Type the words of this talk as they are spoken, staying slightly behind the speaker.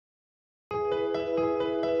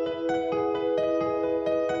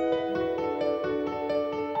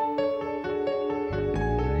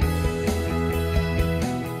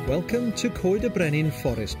Welcome to Coed Brenin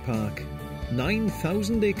Forest Park.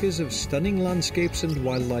 9,000 acres of stunning landscapes and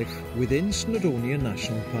wildlife within Snowdonia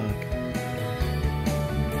National Park.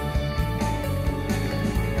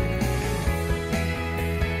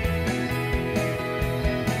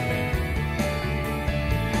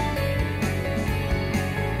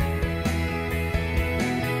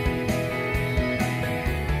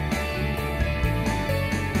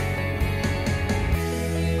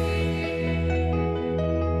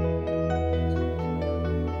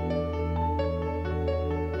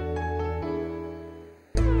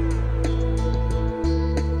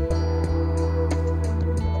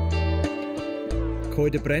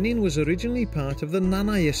 Coed Brenin was originally part of the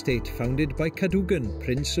Nanai estate founded by Cadogan,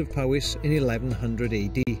 Prince of Powys in 1100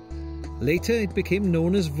 AD. Later it became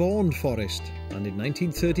known as Vaughan Forest, and in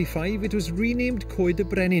 1935 it was renamed Coed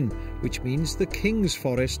Brenin, which means the King's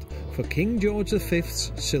Forest, for King George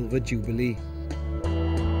V's Silver Jubilee.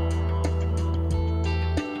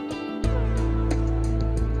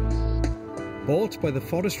 Bought by the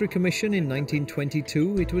Forestry Commission in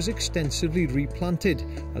 1922, it was extensively replanted,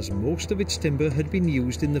 as most of its timber had been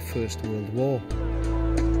used in the First World War.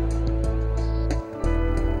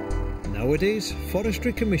 Nowadays,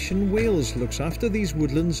 Forestry Commission Wales looks after these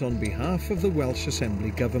woodlands on behalf of the Welsh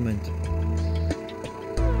Assembly Government.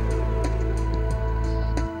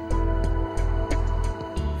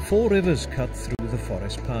 Four rivers cut through the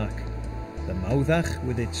forest park. The Mawddach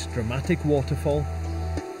with its dramatic waterfall,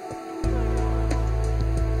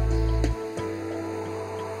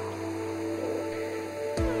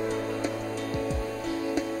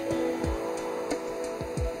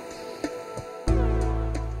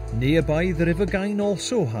 nearby, the River Gain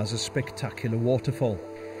also has a spectacular waterfall.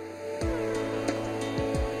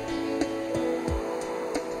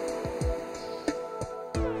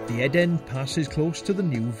 The Eden passes close to the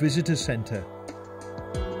new visitor centre,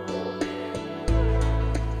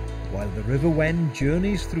 while the River Wen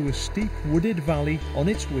journeys through a steep wooded valley on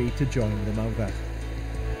its way to join the Mawddach.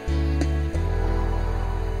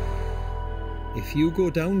 If you go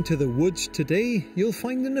down to the woods today, you'll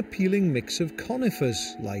find an appealing mix of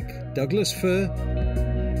conifers like Douglas fir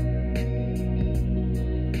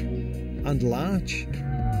and larch,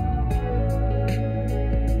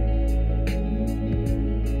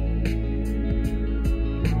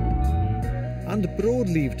 and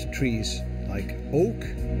broad-leaved trees like oak,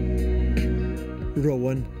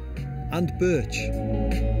 rowan and birch,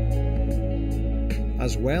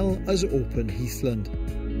 as well as open heathland.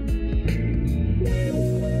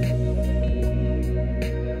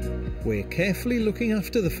 We're carefully looking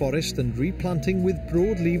after the forest and replanting with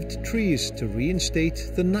broad-leaved trees to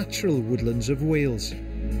reinstate the natural woodlands of Wales.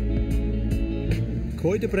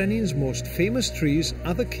 Coed Brenin's most famous trees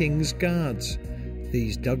are the King's Guards.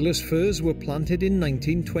 These Douglas firs were planted in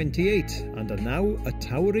 1928 and are now a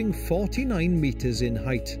towering 49 metres in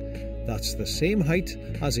height. That's the same height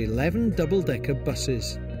as 11 double-decker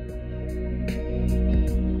buses.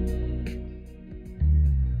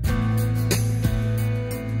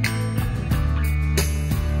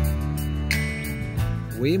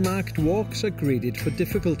 Waymarked walks are graded for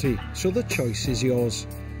difficulty, so the choice is yours.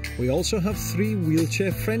 We also have 3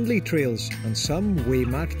 wheelchair-friendly trails and some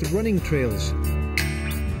waymarked running trails.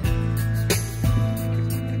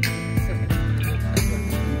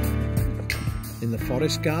 In the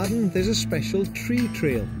forest garden, there's a special tree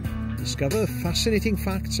trail. Discover fascinating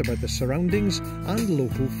facts about the surroundings and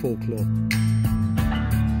local folklore.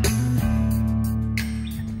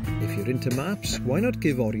 If you're into maps, why not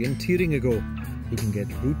give orienteering a go? You can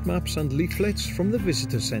get route maps and leaflets from the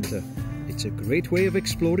visitor centre. It's a great way of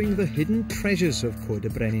exploring the hidden treasures of Coed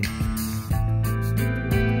Brenin.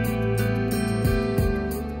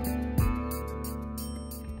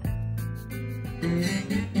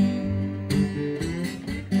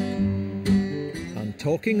 And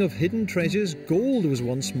talking of hidden treasures, gold was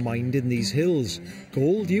once mined in these hills.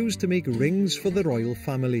 Gold used to make rings for the royal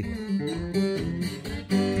family.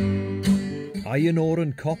 Iron ore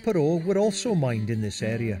and copper ore were also mined in this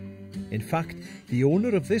area. In fact, the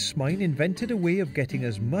owner of this mine invented a way of getting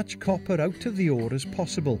as much copper out of the ore as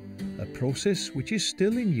possible, a process which is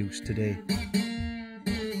still in use today.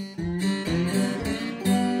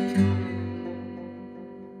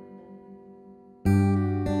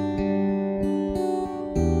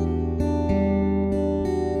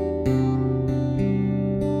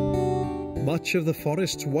 Much of the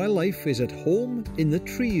forest's wildlife is at home in the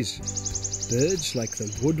trees. Birds like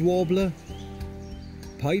the wood warbler,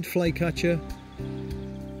 pied flycatcher,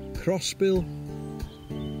 crossbill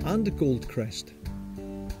and goldcrest.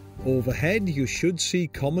 Overhead you should see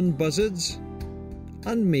common buzzards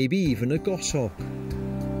and maybe even a goshawk.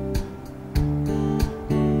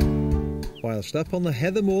 whilst up on the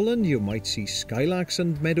heather moorland you might see skylarks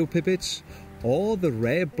and meadow pipits, or the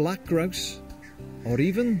rare black grouse, or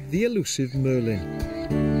even the elusive merlin.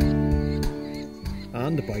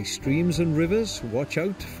 And by streams and rivers, watch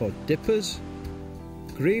out for dippers,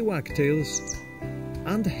 grey wagtails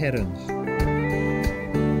and herons.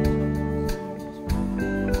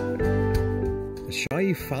 The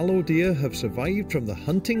shy fallow deer have survived from the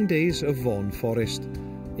hunting days of Vaughan Forest.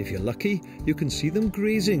 If you're lucky, you can see them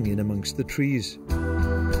grazing in amongst the trees.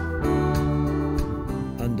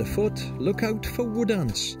 Underfoot, look out for wood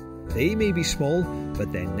ants. They may be small,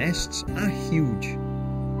 but their nests are huge.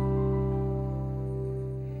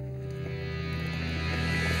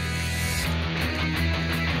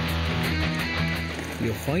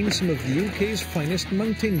 You'll find some of the UK's finest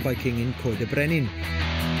mountain biking in Coed Brenin,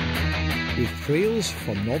 with trails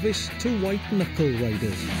for novice to white-knuckle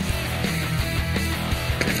riders.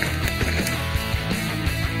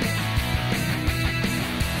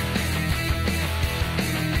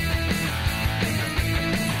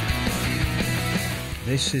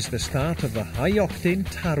 This is the start of the high-octane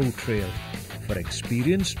Taro Trail, for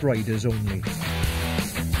experienced riders only.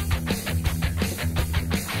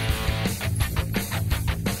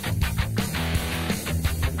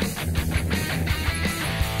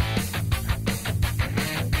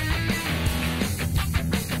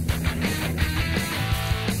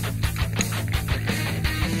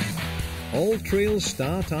 All trails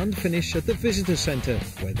start and finish at the visitor centre,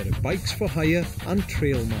 where there are bikes for hire and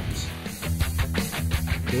trail maps.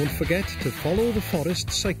 Don't forget to follow the Forest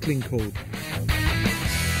cycling code.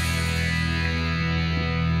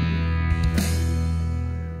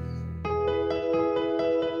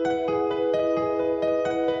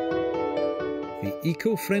 The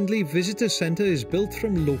eco-friendly visitor centre is built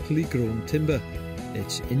from locally grown timber.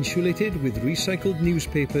 It's insulated with recycled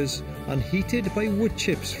newspapers and heated by wood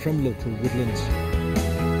chips from local woodlands.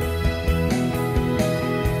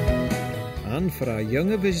 And for our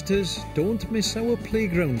younger visitors, don't miss our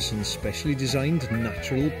playgrounds and specially designed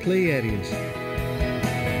natural play areas.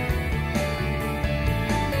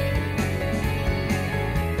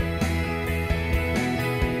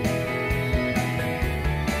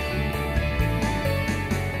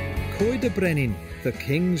 Coed Brenin, the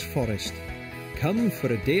King's Forest. Come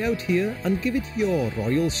for a day out here and give it your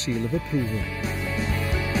royal seal of approval.